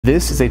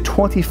This is a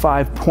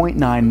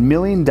 $25.9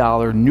 million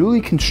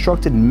newly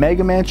constructed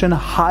mega mansion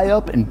high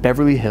up in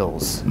Beverly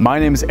Hills. My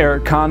name is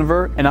Eric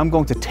Conover, and I'm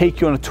going to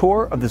take you on a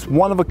tour of this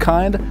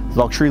one-of-a-kind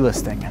luxury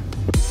listing.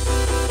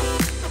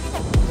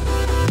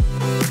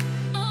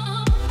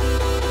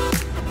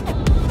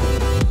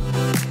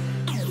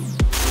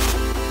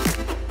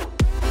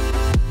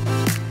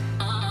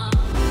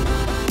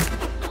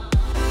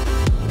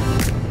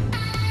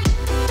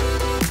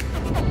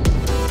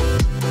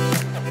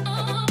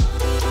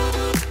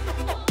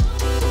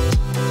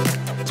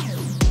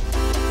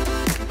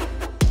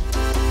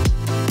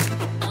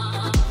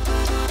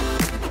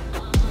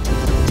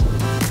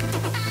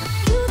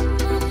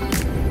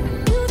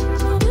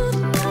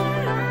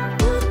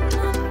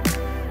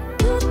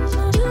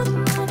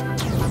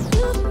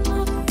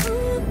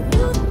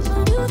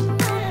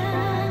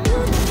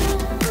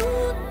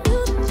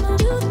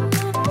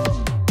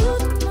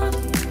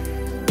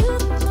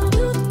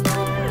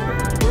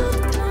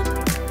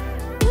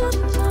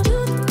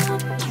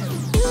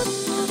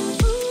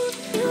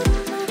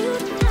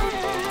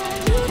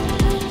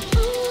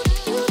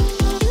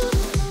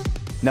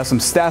 Now some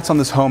stats on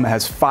this home. It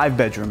has 5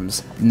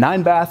 bedrooms,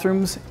 9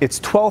 bathrooms, it's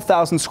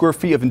 12,000 square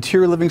feet of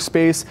interior living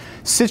space,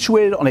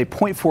 situated on a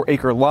 0.4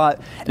 acre lot,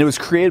 and it was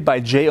created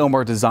by Jae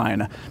Omar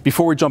Design.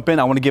 Before we jump in,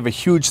 I want to give a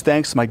huge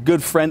thanks to my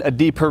good friend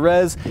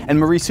Perez and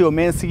Maurico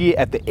Umansky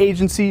at the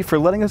agency for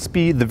letting us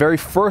be the very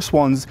first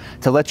ones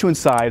to let you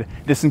inside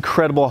this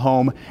incredible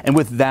home. And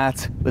with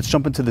that, let's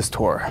jump into this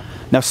tour.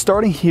 Now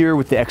starting here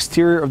with the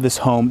exterior of this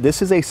home,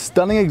 this is a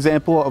stunning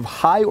example of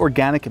high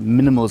organic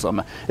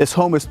minimalism. This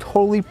home is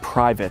totally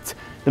private.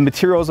 The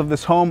materials of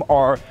this home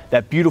are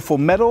that beautiful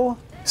metal,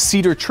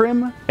 cedar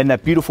trim, and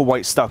that beautiful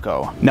white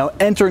stucco. Now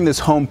entering this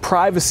home,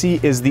 privacy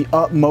is the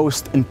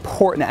utmost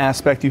important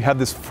aspect. You have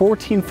this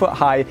 14-foot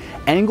high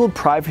angled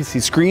privacy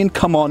screen.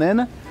 Come on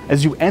in.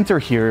 As you enter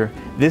here,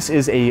 this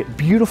is a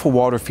beautiful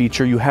water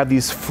feature. You have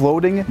these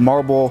floating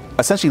marble,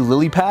 essentially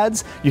lily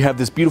pads. You have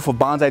this beautiful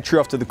bonsai tree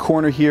off to the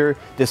corner here,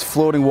 this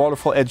floating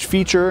waterfall edge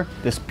feature,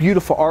 this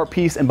beautiful art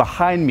piece, and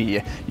behind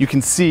me, you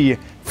can see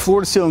floor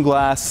to ceiling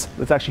glass.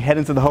 Let's actually head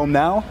into the home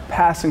now,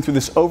 passing through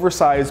this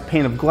oversized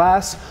pane of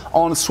glass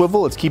on a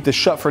swivel. Let's keep this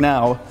shut for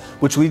now,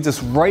 which leads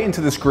us right into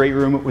this great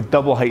room with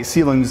double height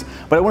ceilings.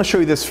 But I want to show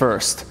you this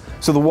first.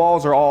 So the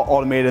walls are all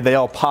automated. They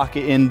all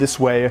pocket in this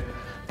way.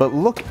 But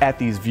look at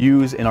these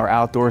views in our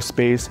outdoor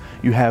space.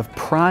 You have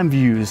prime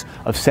views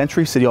of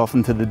Century City off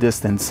into the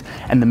distance.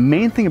 And the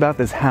main thing about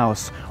this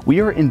house, we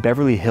are in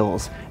Beverly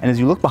Hills. And as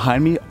you look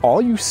behind me,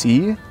 all you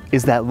see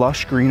is that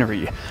lush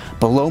greenery.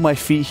 Below my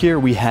feet here,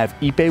 we have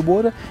ipe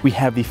wood. We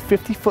have the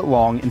 50-foot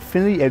long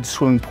infinity edge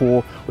swimming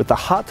pool with the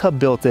hot tub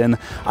built in.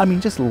 I mean,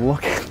 just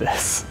look at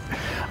this.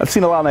 I've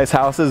seen a lot of nice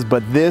houses,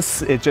 but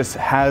this, it just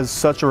has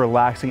such a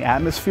relaxing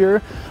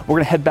atmosphere. We're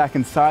gonna head back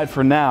inside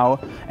for now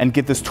and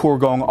get this tour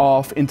going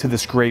off into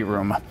this great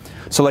room.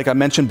 So like I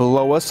mentioned,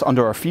 below us,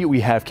 under our feet, we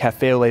have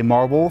cafe au lait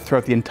marble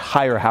throughout the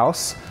entire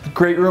house.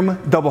 Great room,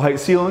 double height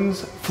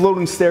ceilings,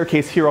 floating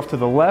staircase here off to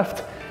the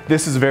left.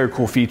 This is a very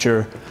cool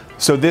feature.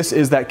 So this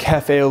is that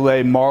cafe au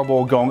lait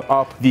marble going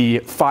up the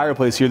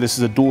fireplace here. This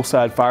is a dual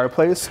side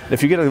fireplace.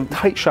 If you get a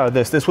tight shot of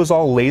this, this was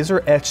all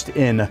laser etched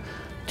in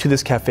to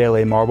this cafe au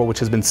lait marble, which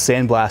has been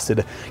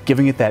sandblasted,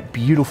 giving it that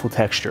beautiful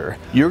texture.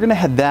 You're gonna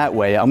head that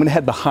way, I'm gonna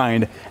head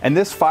behind, and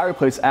this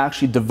fireplace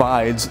actually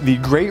divides the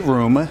great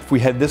room, if we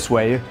head this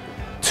way,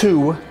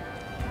 to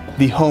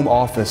the home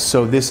office.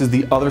 So this is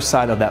the other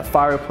side of that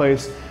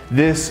fireplace.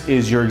 This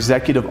is your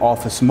executive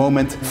office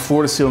moment.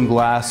 Floor to ceiling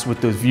glass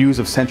with those views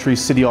of Century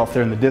City off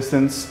there in the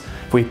distance.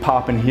 If we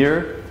pop in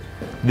here,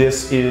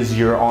 this is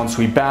your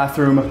ensuite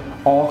bathroom,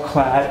 all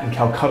clad in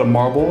Calcutta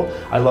marble.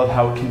 I love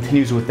how it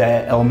continues with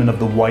that element of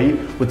the white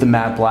with the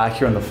matte black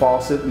here on the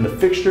faucet and the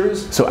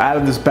fixtures. So out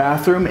of this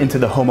bathroom into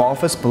the home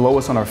office, below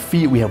us on our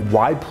feet, we have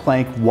wide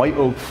plank, white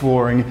oak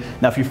flooring.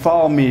 Now if you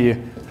follow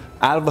me,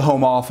 out of the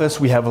home office,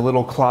 we have a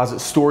little closet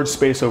storage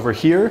space over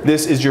here.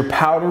 This is your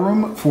powder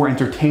room for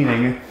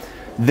entertaining.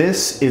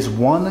 This is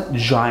one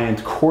giant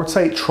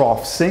quartzite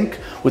trough sink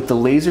with the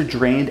laser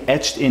drained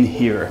etched in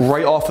here.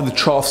 Right off of the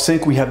trough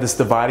sink, we have this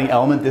dividing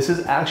element. This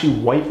is actually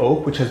white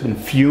oak, which has been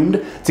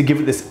fumed to give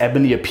it this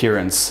ebony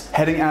appearance.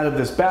 Heading out of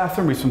this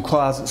bathroom, we have some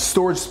closet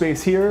storage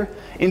space here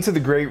into the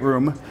great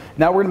room.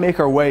 Now we're gonna make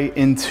our way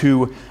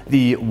into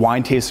the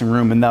wine tasting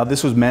room. And now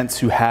this was meant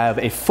to have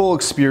a full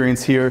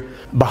experience here.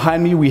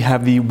 Behind me, we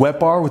have the wet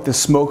bar with the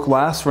smoke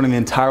glass running the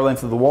entire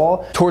length of the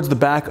wall. Towards the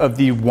back of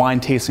the wine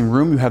tasting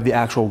room, you have the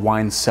actual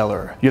wine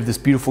cellar. You have this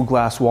beautiful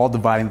glass wall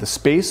dividing the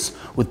space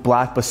with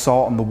black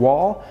basalt on the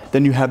wall.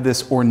 Then you have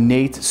this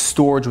ornate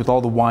storage with all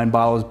the wine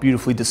bottles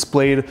beautifully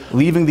displayed.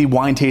 Leaving the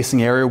wine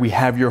tasting area, we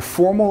have your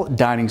formal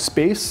dining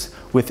space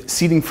with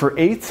seating for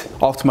 8.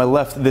 Off to my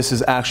left, this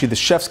is actually the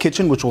chef's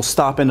kitchen, which we'll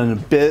stop in a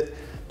bit.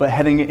 But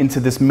heading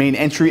into this main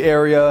entry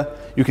area,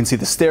 you can see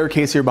the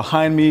staircase here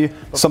behind me.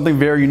 Something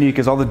very unique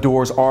is all the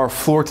doors are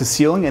floor to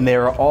ceiling and they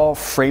are all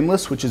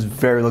frameless, which is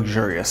very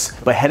luxurious.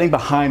 But heading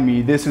behind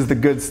me, this is the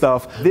good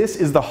stuff. This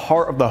is the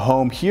heart of the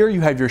home. Here you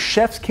have your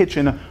chef's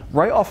kitchen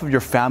right off of your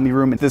family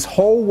room. This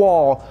whole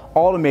wall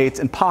automates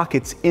and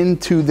pockets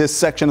into this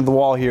section of the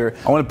wall here.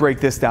 I want to break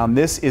this down.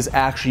 This is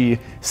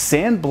actually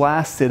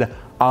sandblasted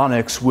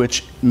onyx,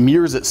 which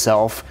mirrors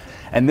itself.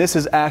 And this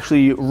is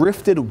actually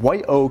rifted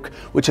white oak,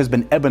 which has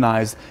been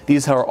ebonized.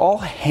 These are all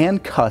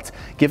hand cut,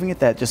 giving it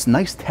that just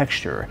nice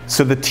texture.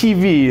 So the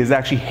TV is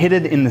actually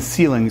hidden in the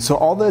ceiling. So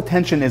all the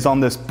attention is on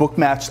this book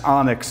matched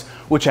onyx,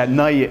 which at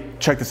night,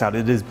 check this out,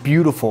 it is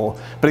beautiful.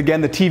 But again,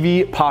 the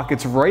TV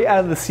pockets right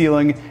out of the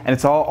ceiling and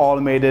it's all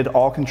automated,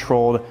 all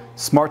controlled,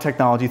 smart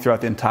technology throughout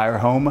the entire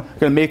home. We're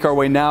gonna make our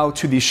way now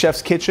to the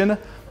chef's kitchen.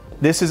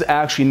 This is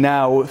actually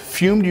now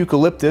fumed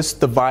eucalyptus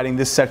dividing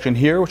this section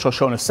here, which I'll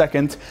show in a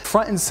second.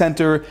 Front and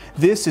center,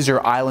 this is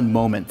your island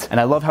moment.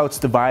 And I love how it's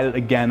divided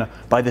again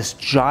by this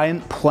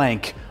giant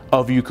plank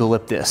of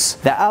eucalyptus.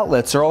 The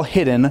outlets are all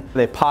hidden.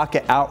 They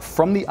pocket out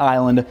from the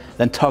island,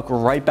 then tuck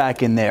right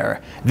back in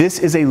there. This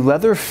is a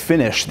leather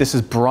finish. This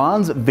is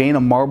bronze vein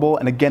of marble.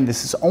 And again,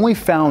 this is only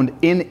found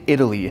in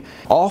Italy.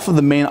 Off of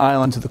the main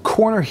island to the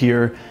corner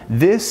here,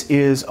 this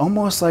is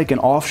almost like an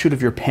offshoot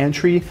of your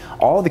pantry.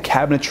 All the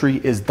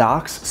cabinetry is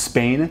Docks,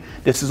 Spain.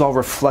 This is all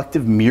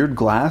reflective mirrored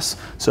glass.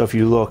 So if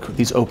you look,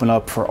 these open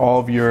up for all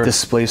of your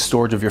display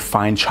storage of your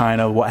fine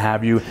china, what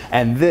have you.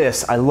 And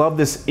this, I love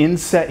this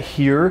inset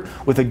here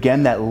with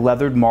again that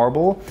leathered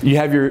marble. You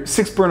have your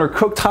 6-burner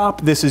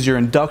cooktop. This is your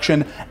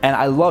induction. And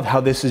I love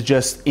how this is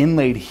just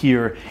inlaid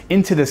here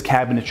into this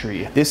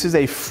cabinetry. This is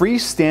a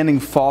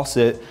freestanding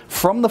faucet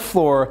from the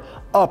floor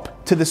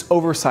up to this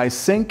oversized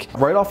sink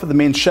right off of the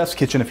main chef's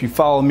kitchen. If you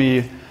follow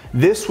me,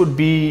 this would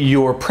be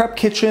your prep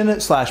kitchen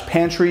slash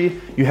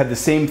pantry. You have the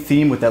same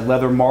theme with that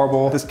leather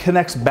marble. This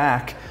connects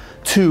back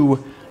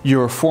to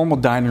your formal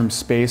dining room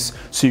space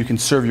so you can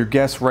serve your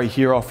guests right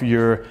here off of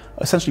your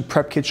essentially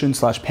prep kitchen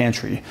slash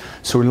pantry.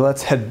 So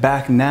let's head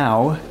back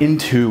now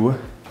into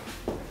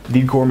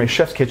the gourmet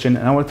chef's kitchen,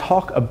 and I want to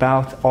talk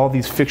about all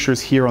these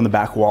fixtures here on the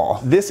back wall.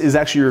 This is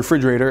actually your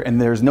refrigerator,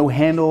 and there's no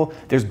handle,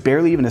 there's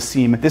barely even a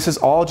seam. This is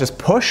all just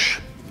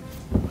push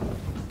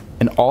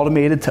and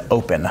automated to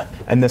open.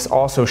 And this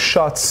also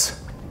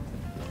shuts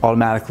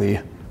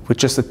automatically with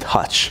just a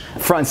touch.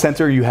 Front and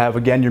center, you have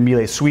again your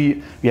Miele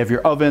suite, you have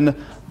your oven,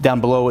 down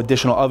below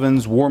additional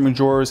ovens, warming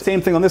drawers.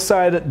 Same thing on this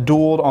side,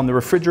 dualed on the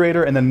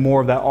refrigerator, and then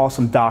more of that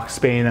awesome Docks,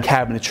 Spain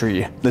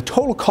cabinetry. The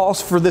total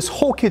cost for this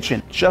whole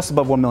kitchen, just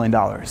above $1 million,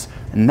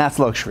 and that's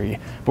luxury.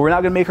 But we're now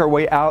gonna make our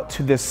way out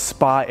to this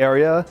spa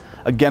area.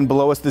 Again,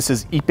 below us, this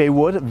is ipe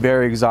wood,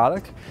 very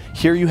exotic.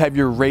 Here you have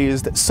your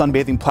raised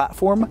sunbathing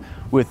platform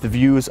with the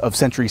views of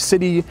Century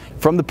City.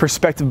 From the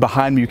perspective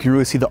behind me, you can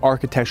really see the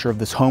architecture of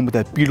this home with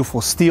that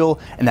beautiful steel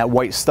and that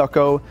white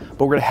stucco.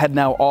 But we're gonna head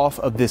now off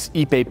of this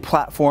ipe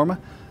platform.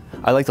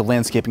 I like the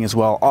landscaping as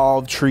well.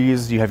 Olive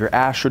trees, you have your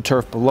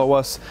astroturf below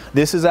us.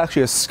 This is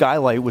actually a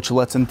skylight which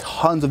lets in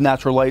tons of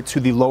natural light to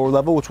the lower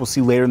level, which we'll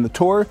see later in the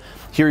tour.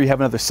 Here you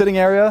have another sitting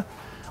area.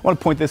 I want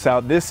to point this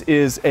out. This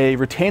is a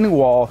retaining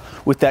wall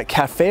with that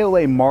cafe au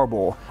lait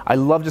marble. I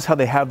love just how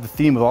they have the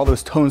theme of all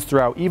those tones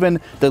throughout.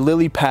 Even the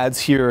lily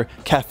pads here,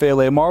 cafe au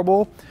lait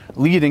marble,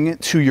 leading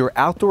to your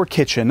outdoor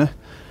kitchen,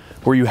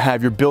 where you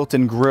have your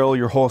built-in grill,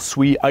 your whole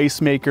suite, ice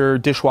maker,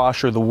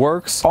 dishwasher, the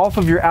works. Off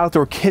of your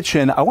outdoor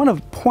kitchen, I want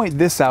to point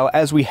this out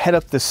as we head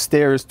up the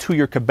stairs to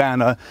your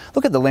cabana.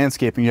 Look at the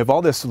landscaping. You have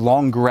all this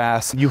long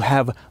grass. You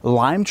have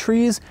lime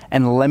trees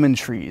and lemon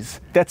trees.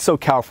 That's so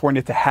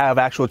California to have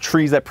actual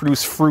trees that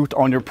produce fruit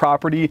on your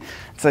property.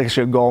 It's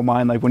actually a goal of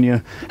mine. Like when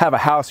you have a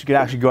house, you could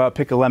actually go out,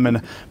 pick a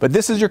lemon. But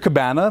this is your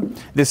cabana.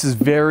 This is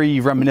very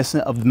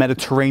reminiscent of the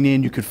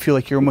Mediterranean. You could feel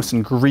like you're almost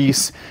in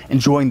Greece,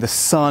 enjoying the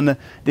sun.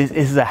 This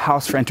is a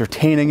house for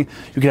entertaining.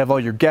 You can have all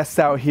your guests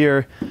out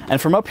here.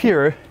 And from up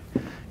here,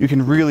 you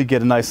can really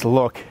get a nice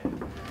look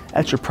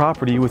at your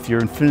property with your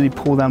infinity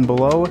pool down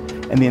below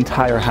and the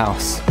entire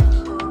house.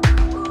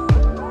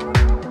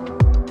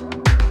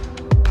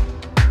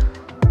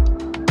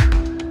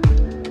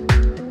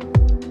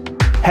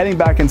 Heading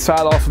back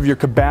inside off of your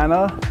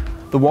cabana,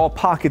 the wall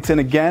pockets in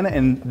again,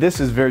 and this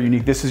is very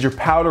unique. This is your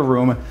powder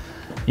room.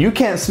 You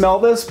can't smell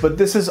this, but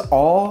this is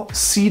all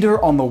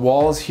cedar on the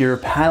walls here,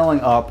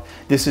 paneling up.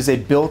 This is a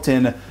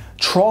built-in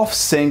trough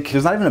sink.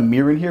 There's not even a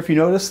mirror in here if you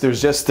notice.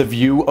 There's just the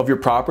view of your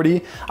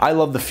property. I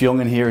love the feeling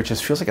in here. It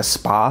just feels like a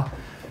spa.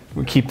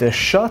 We'll keep this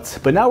shut,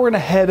 but now we're gonna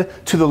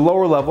head to the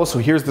lower level. So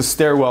here's the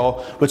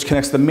stairwell, which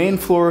connects the main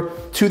floor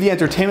to the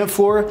entertainment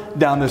floor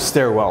down this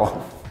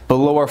stairwell.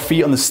 Below our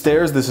feet on the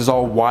stairs, this is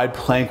all wide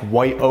plank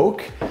white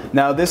oak.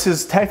 Now this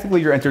is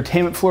technically your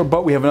entertainment floor,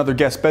 but we have another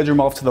guest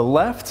bedroom off to the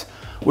left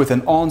with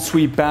an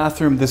ensuite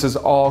bathroom. This is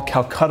all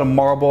Calcutta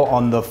marble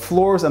on the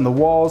floors and the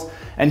walls.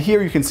 And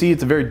here you can see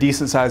it's a very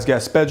decent sized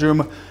guest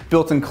bedroom,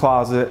 built-in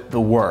closet,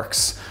 the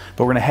works.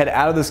 But we're gonna head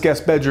out of this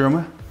guest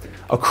bedroom,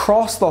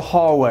 across the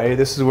hallway.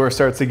 This is where it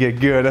starts to get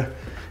good.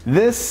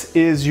 This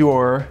is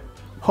your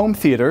home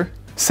theater,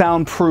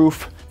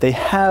 soundproof. They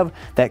have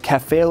that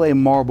cafe au lait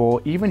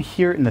marble even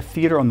here in the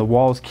theater on the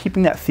walls,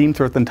 keeping that theme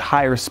throughout the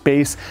entire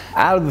space.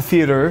 Out of the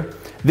theater,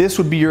 this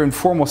would be your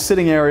informal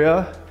sitting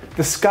area.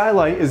 The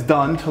skylight is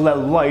done to let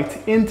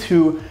light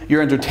into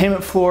your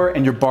entertainment floor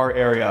and your bar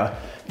area.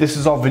 This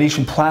is all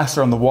Venetian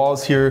plaster on the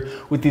walls here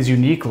with these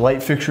unique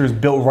light fixtures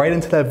built right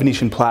into that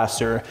Venetian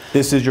plaster.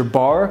 This is your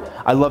bar.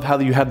 I love how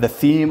you have the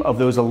theme of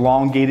those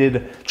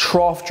elongated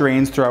trough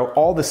drains throughout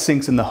all the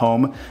sinks in the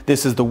home.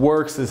 This is the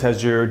works. This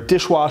has your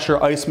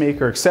dishwasher, ice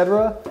maker,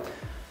 etc.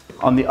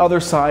 On the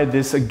other side,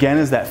 this again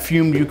is that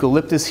fumed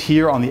eucalyptus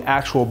here on the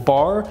actual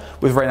bar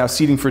with right now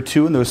seating for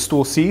two and those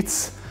stool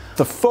seats.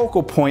 The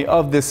focal point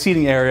of this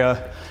seating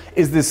area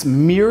is this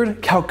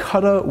mirrored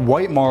Calcutta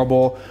white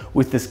marble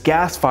with this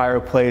gas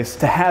fireplace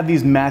to have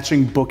these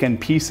matching bookend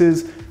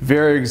pieces.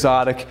 Very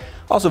exotic,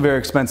 also very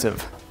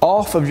expensive.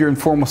 Off of your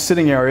informal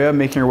sitting area,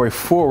 making your way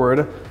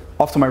forward,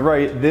 off to my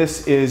right,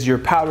 this is your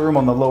powder room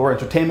on the lower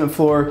entertainment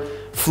floor.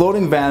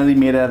 Floating vanity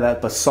made out of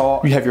that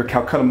basalt. You have your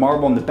Calcutta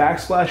marble on the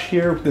backsplash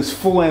here, this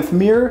full-length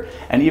mirror,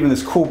 and even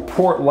this cool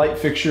port light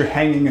fixture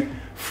hanging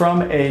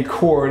from a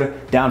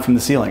cord down from the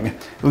ceiling.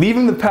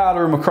 Leaving the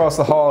powder room across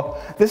the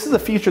hall, this is a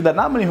feature that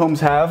not many homes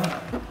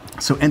have.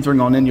 So entering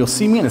on in, you'll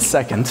see me in a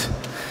second.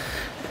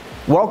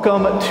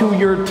 Welcome to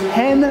your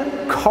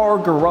 10-car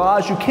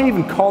garage. You can't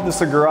even call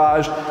this a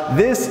garage.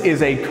 This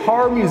is a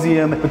car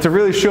museum. But to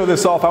really show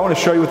this off, I want to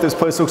show you what this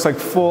place looks like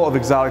full of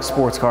exotic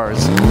sports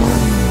cars.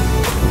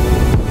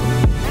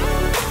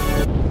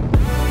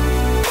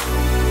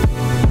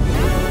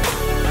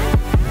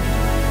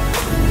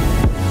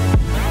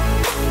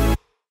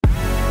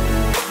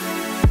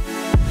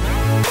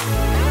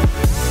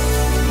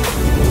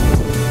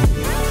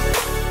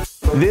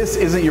 This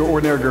isn't your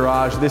ordinary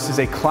garage. This is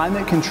a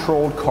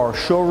climate-controlled car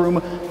showroom.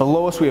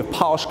 Below us, we have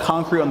polished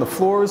concrete on the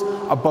floors.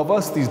 Above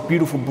us, these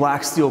beautiful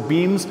black steel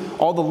beams.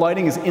 All the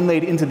lighting is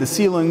inlaid into the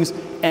ceilings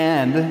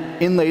and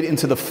inlaid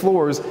into the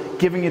floors,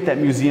 giving it that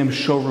museum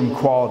showroom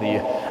quality.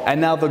 And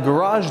now the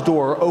garage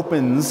door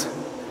opens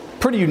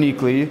pretty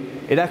uniquely.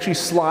 It actually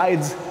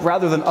slides,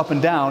 rather than up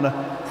and down,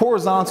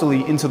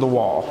 horizontally into the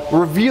wall,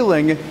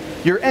 revealing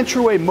your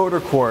entryway motor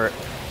court.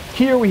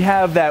 Here we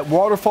have that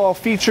waterfall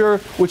feature,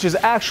 which is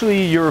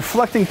actually your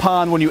reflecting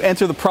pond when you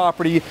enter the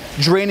property,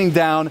 draining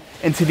down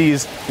into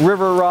these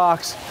river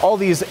rocks, all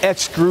these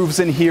etched grooves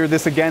in here.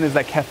 This again is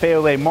that cafe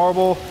au lait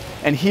marble.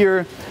 And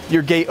here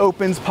your gate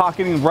opens,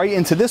 pocketing right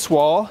into this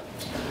wall,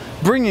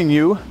 bringing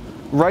you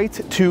right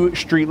to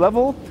street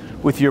level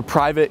with your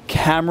private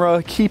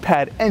camera,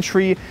 keypad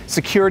entry.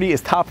 Security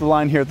is top of the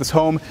line here at this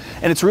home.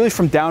 And it's really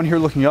from down here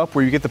looking up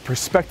where you get the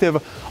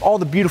perspective, all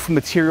the beautiful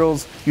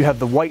materials. You have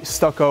the white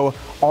stucco,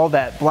 all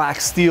that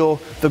black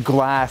steel, the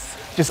glass,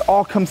 just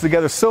all comes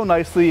together so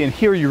nicely. And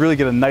here you really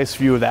get a nice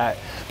view of that.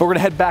 But we're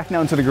gonna head back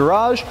now into the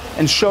garage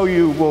and show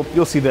you, well,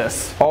 you'll see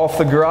this. Off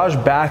the garage,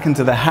 back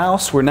into the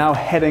house. We're now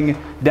heading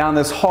down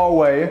this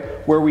hallway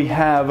where we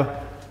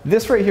have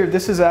this right here.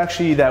 This is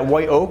actually that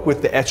white oak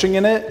with the etching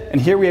in it.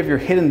 And here we have your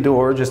hidden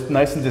door, just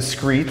nice and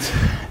discreet.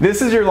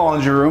 This is your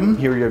laundry room.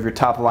 Here you have your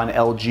top of the line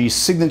LG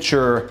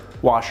signature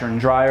washer and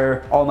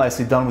dryer, all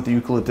nicely done with the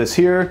eucalyptus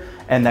here.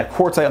 And that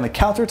quartzite on the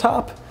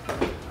countertop.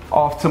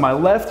 Off to my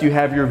left, you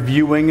have your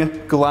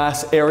viewing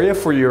glass area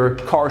for your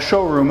car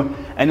showroom.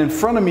 And in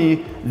front of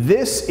me,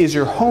 this is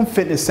your home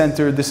fitness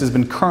center. This has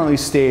been currently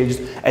staged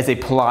as a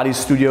Pilates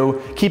studio,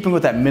 keeping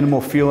with that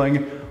minimal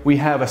feeling. We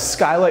have a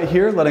skylight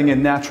here, letting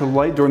in natural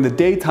light during the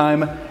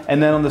daytime.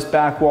 And then on this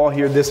back wall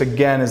here, this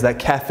again is that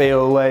cafe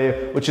au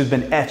lait, which has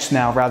been etched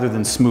now rather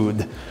than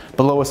smoothed.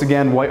 Below us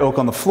again, white oak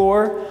on the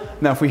floor.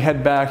 Now if we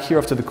head back here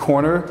off to the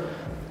corner,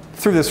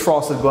 through this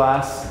frosted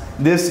glass,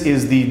 this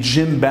is the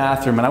gym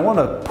bathroom. And I want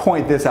to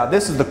point this out.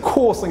 This is the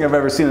coolest thing I've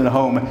ever seen in a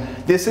home.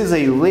 This is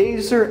a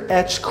laser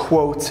etched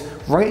quote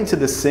right into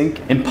the sink.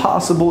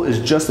 Impossible is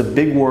just a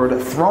big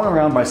word thrown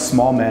around by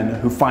small men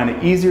who find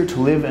it easier to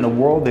live in a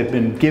world they've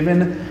been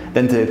given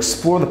than to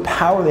explore the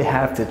power they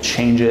have to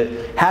change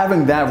it.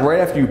 Having that right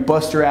after you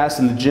bust your ass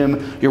in the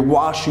gym, you're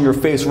washing your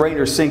face right in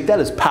your sink. That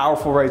is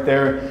powerful right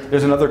there.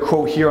 There's another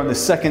quote here on the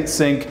second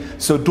sink.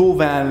 So dual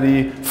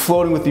vanity,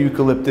 floating with the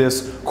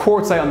eucalyptus,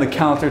 quartzite on the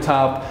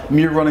countertop,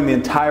 mirror running the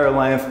entire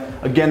length.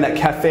 Again, that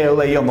cafe au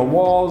lait on the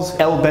walls,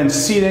 L-bench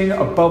seating.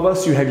 Above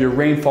us, you have your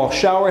rainfall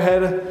shower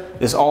head,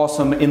 this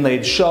awesome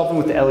inlaid shelving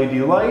with the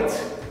LED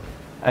light.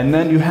 And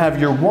then you have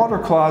your water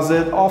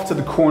closet off to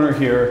the corner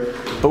here.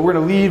 But we're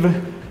gonna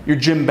leave your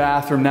gym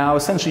bathroom now,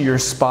 essentially your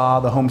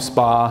spa, the home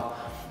spa.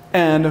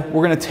 And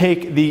we're gonna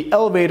take the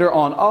elevator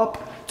on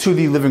up to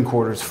the living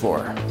quarters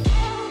floor.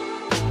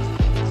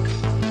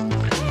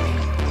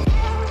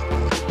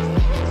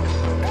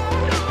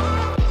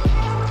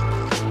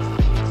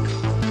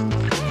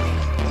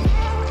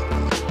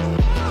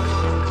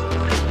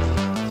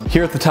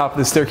 Here at the top of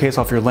the staircase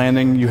off your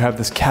landing, you have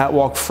this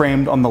catwalk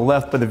framed on the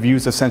left by the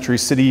views of Century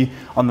City.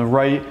 On the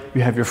right,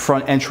 you have your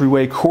front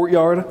entryway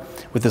courtyard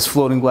with this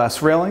floating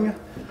glass railing.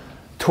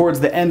 Towards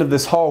the end of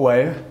this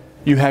hallway,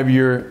 You have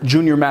your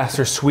junior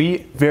master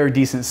suite, very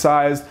decent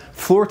size,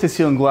 floor to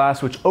ceiling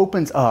glass, which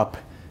opens up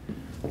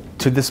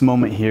to this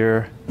moment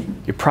here,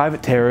 your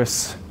private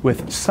terrace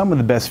with some of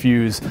the best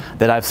views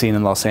that I've seen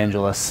in Los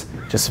Angeles.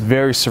 Just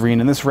very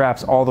serene, and this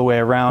wraps all the way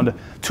around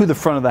to the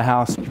front of the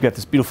house. You've got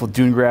this beautiful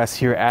dune grass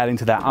here adding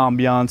to that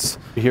ambiance.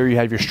 Here you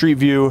have your street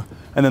view,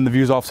 and then the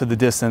views off to the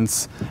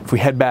distance. If we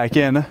head back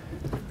in,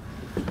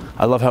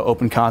 I love how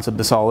open concept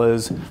this all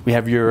is. We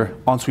have your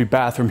ensuite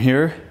bathroom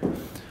here.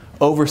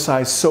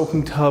 Oversized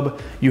soaking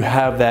tub. You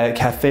have that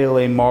cafe au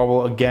lait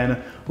marble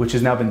again, which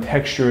has now been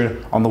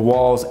textured on the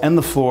walls and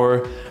the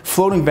floor.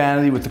 Floating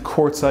vanity with the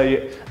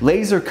quartzite,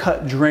 laser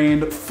cut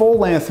drained, full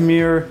length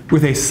mirror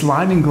with a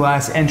sliding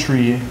glass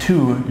entry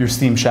to your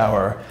steam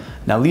shower.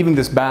 Now leaving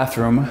this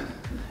bathroom,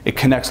 it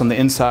connects on the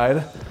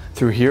inside.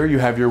 Through here you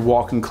have your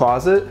walk-in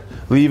closet.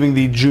 Leaving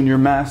the junior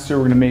master,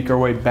 we're gonna make our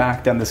way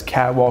back down this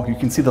catwalk. You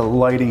can see the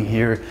lighting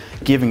here,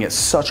 giving it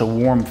such a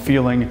warm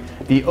feeling.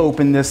 The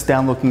openness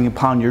down looking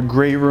upon your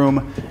gray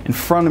room. In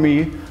front of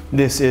me,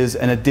 this is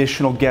an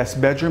additional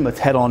guest bedroom. Let's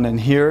head on in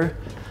here.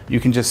 You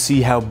can just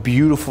see how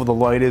beautiful the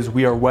light is.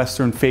 We are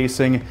western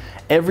facing.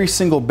 Every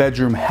single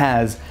bedroom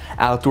has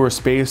outdoor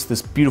space.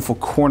 This beautiful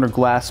corner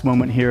glass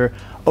moment here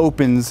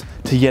opens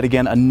to yet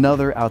again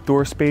another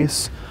outdoor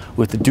space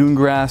with the dune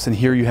grass, and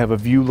here you have a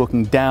view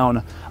looking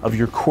down of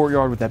your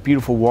courtyard with that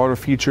beautiful water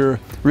feature,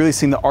 really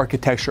seeing the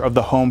architecture of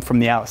the home from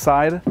the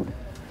outside.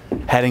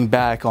 Heading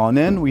back on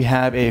in, we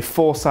have a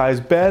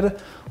full-size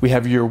bed, we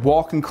have your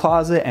walk-in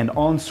closet and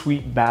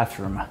ensuite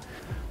bathroom.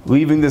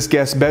 Leaving this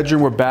guest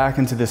bedroom, we're back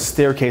into this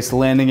staircase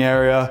landing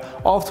area.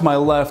 Off to my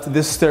left,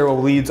 this stairwell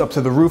leads up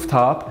to the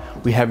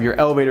rooftop. We have your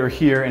elevator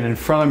here, and in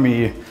front of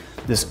me,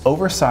 this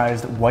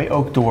oversized white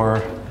oak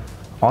door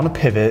on a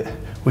pivot,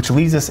 which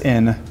leads us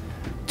in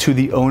to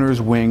the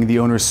owner's wing, the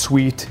owner's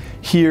suite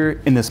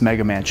here in this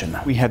mega mansion.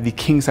 We have the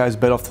king size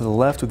bed off to the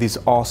left with these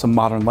awesome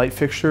modern light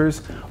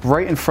fixtures.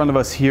 Right in front of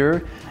us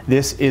here,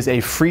 this is a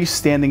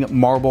freestanding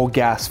marble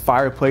gas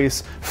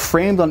fireplace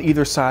framed on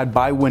either side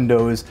by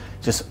windows.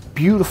 Just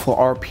beautiful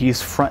art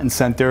piece front and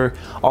center.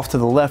 Off to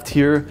the left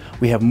here,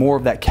 we have more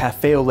of that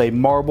cafe au lait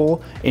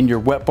marble in your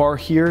wet bar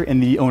here in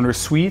the owner's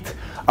suite.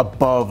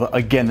 Above,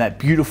 again, that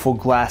beautiful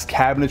glass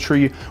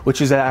cabinetry,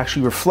 which is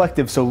actually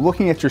reflective. So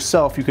looking at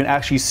yourself, you can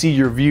actually see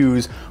your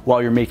views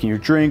while you're making your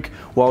drink,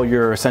 while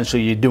you're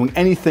essentially doing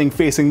anything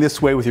facing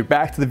this way with your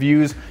back to the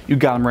views, you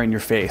got them right in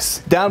your face.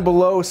 Down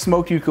below,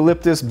 smoked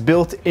eucalyptus,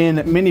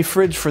 built-in mini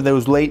fridge for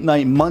those late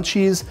night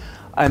munchies.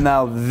 And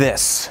now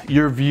this,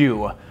 your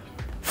view.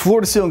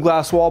 Floor to ceiling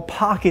glass wall,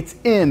 pockets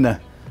in,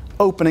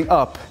 opening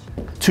up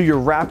to your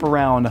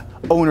wraparound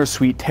owner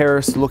suite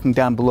terrace. Looking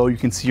down below, you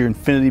can see your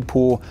infinity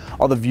pool,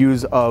 all the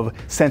views of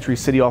Century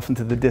City off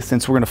into the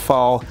distance. We're gonna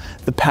follow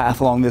the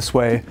path along this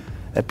way.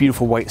 That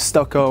beautiful white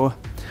stucco.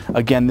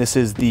 Again, this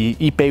is the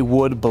Ipe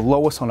wood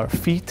below us on our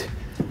feet.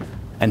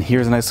 And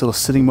here's a nice little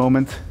sitting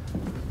moment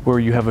where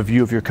you have a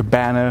view of your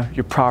cabana,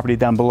 your property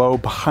down below.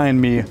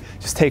 Behind me,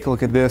 just take a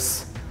look at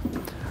this.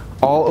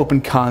 All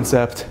open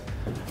concept.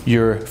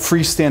 Your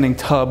freestanding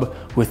tub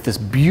with this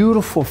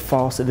beautiful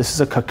faucet. This is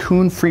a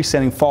cocoon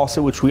freestanding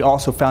faucet, which we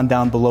also found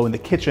down below in the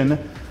kitchen.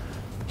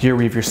 Here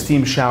we have your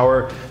steam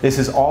shower. This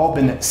has all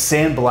been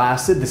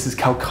sandblasted. This is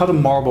Calcutta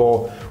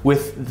marble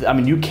with, I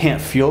mean, you can't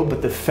feel it,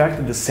 but the effect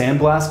of the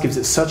sandblast gives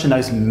it such a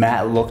nice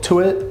matte look to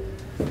it.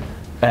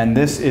 And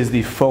this is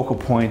the focal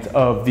point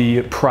of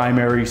the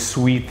primary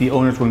suite, the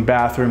owner's wing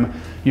bathroom.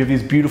 You have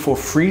these beautiful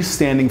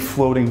freestanding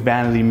floating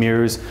vanity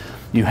mirrors.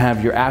 You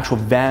have your actual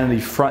vanity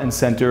front and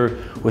center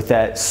with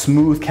that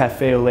smooth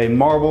cafe au lait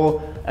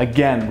marble.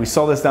 Again, we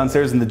saw this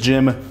downstairs in the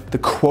gym. The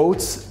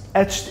quotes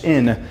etched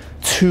in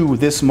to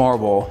this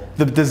marble.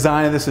 The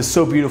design of this is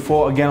so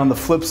beautiful. Again, on the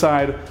flip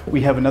side,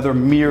 we have another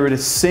mirrored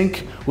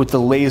sink with the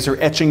laser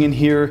etching in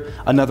here.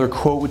 Another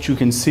quote which you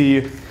can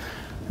see.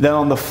 Then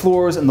on the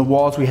floors and the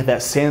walls, we have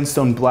that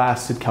sandstone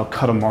blasted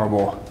Calcutta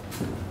marble.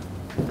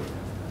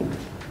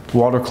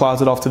 Water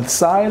closet off to the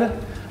side,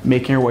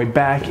 making our way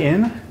back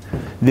in.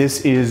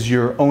 This is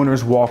your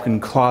owner's walk-in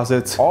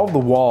closet. All of the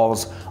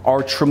walls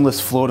are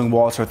trimless floating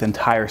walls throughout the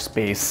entire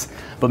space.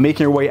 But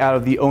making your way out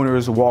of the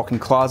owner's walk-in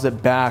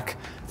closet back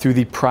through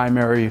the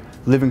primary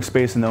living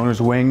space in the owner's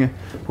wing,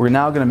 we're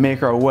now gonna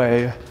make our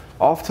way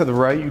off to the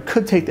right. You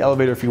could take the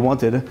elevator if you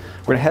wanted.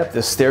 We're gonna head up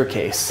the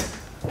staircase.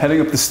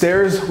 Heading up the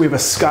stairs, we have a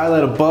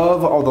skylight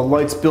above, all the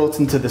lights built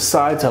into the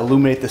side to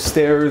illuminate the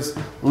stairs,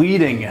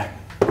 leading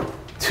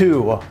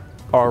to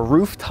our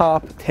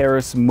rooftop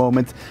terrace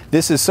moment.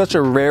 This is such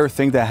a rare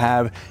thing to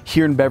have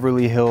here in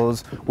Beverly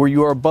Hills, where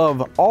you are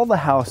above all the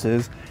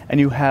houses and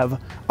you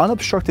have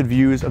unobstructed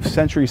views of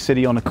Century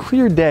City. On a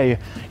clear day,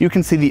 you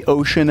can see the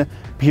ocean.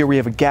 Here we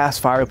have a gas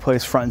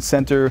fireplace front and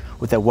center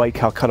with that white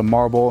Calcutta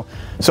marble.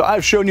 So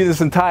I've shown you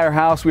this entire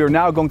house. We are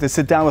now going to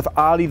sit down with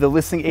Adi, the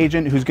listing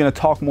agent, who's going to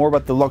talk more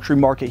about the luxury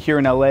market here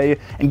in LA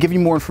and give you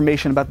more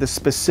information about this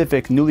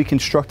specific newly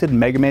constructed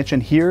mega mansion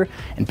here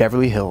in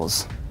Beverly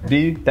Hills.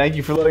 Dee, thank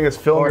you for letting us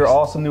film your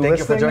awesome new listing.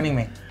 Thank you for joining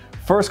me.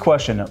 First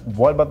question,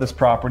 what about this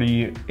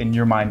property in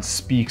your mind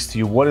speaks to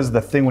you? What is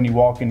the thing when you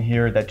walk in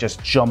here that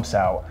just jumps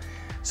out?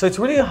 So it's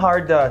really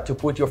hard to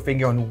put your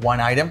finger on one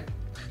item,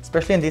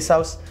 especially in this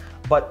house.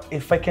 But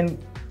if I can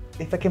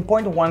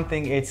point to one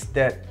thing, it's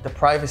that the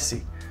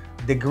privacy,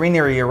 the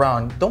greenery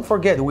around. Don't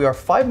forget, we are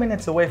 5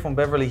 minutes away from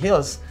Beverly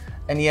Hills,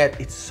 and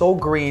yet it's so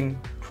green,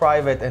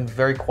 private, and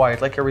very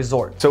quiet, like a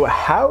resort. So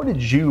how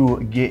did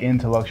you get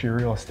into luxury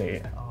real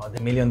estate? Oh, the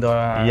 $1 million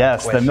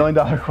yes, question. the $1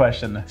 million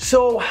question.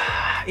 So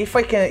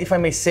if I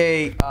may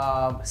say,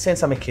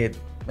 since I'm a kid,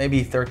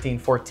 maybe 13,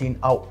 14,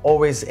 I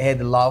always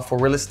had a love for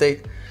real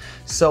estate.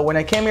 So when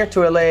I came here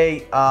to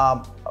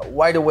LA,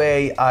 right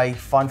away, I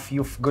found a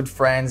few good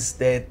friends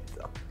that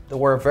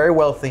were very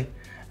wealthy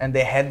and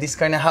they had these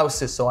kind of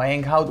houses. So I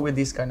hang out with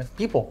these kind of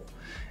people.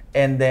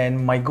 And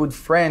then my good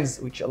friends,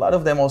 which a lot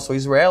of them also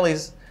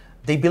Israelis,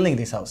 they building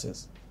these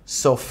houses.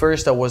 So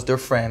first I was their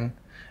friend,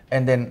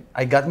 and then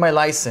I got my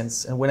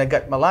license. And when I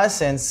got my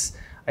license,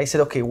 I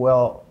said, okay,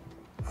 well,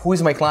 who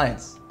is my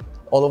clients?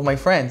 All of my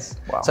friends.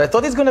 Wow. So I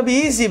thought it's gonna be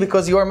easy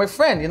because you are my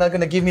friend. You're not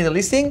gonna give me the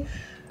listing.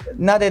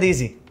 Not that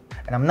easy.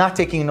 And I'm not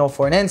taking no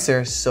for an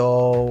answer.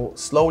 So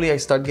slowly I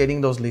start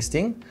getting those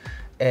listings.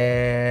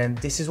 And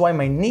this is why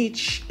my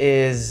niche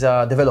is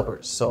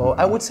developers. So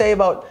I would say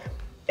about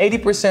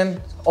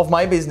 80% of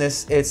my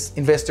business is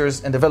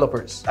investors and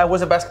developers. I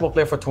was a basketball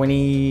player for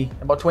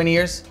about 20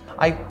 years.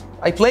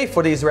 I played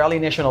for the Israeli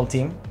national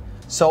team,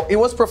 so it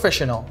was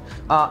professional.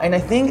 And I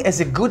think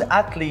as a good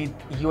athlete,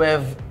 you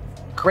have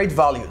great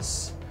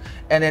values.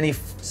 And then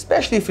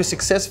especially if you're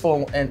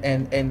successful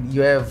and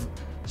you have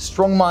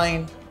strong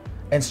mind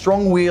and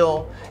strong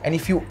will, and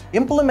if you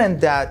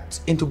implement that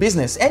into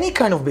business, any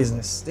kind of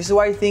business, this is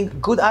why I think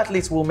good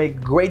athletes will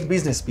make great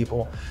business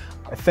people.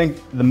 I think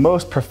the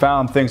most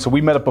profound thing, so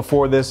we met up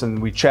before this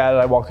and we chatted,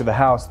 I walked through the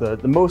house, the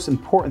most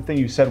important thing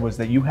you said was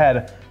that you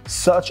had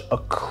such a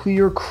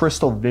clear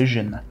crystal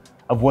vision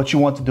of what you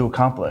wanted to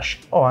accomplish.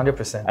 Oh,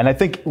 100%. And I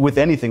think with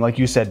anything, like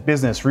you said,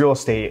 business, real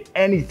estate,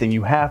 anything,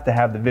 you have to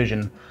have the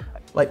vision.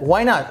 Like,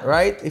 why not,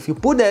 right? If you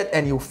put that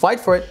and you fight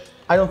for it,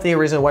 I don't see a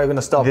reason why you're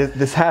gonna stop.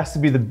 This has to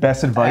be the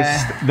best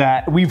advice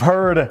that we've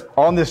heard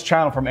on this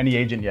channel from any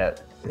agent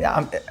yet.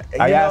 Yeah,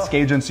 I ask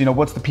agents,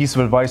 what's the piece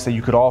of advice that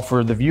you could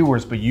offer the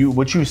viewers, but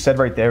what you said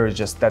right there is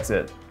just, that's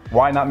it.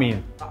 Why not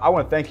me? I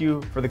want to thank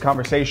you for the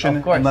conversation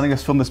and letting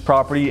us film this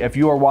property. If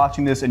you are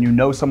watching this and you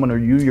know someone or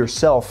you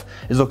yourself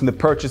is looking to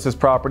purchase this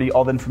property,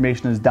 all the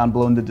information is down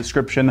below in the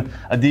description.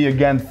 Adi,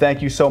 again,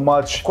 thank you so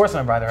much. Of course,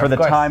 my brother. For the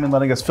time and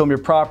letting us film your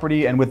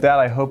property. And with that,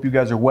 I hope you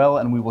guys are well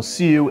and we will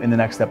see you in the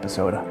next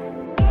episode.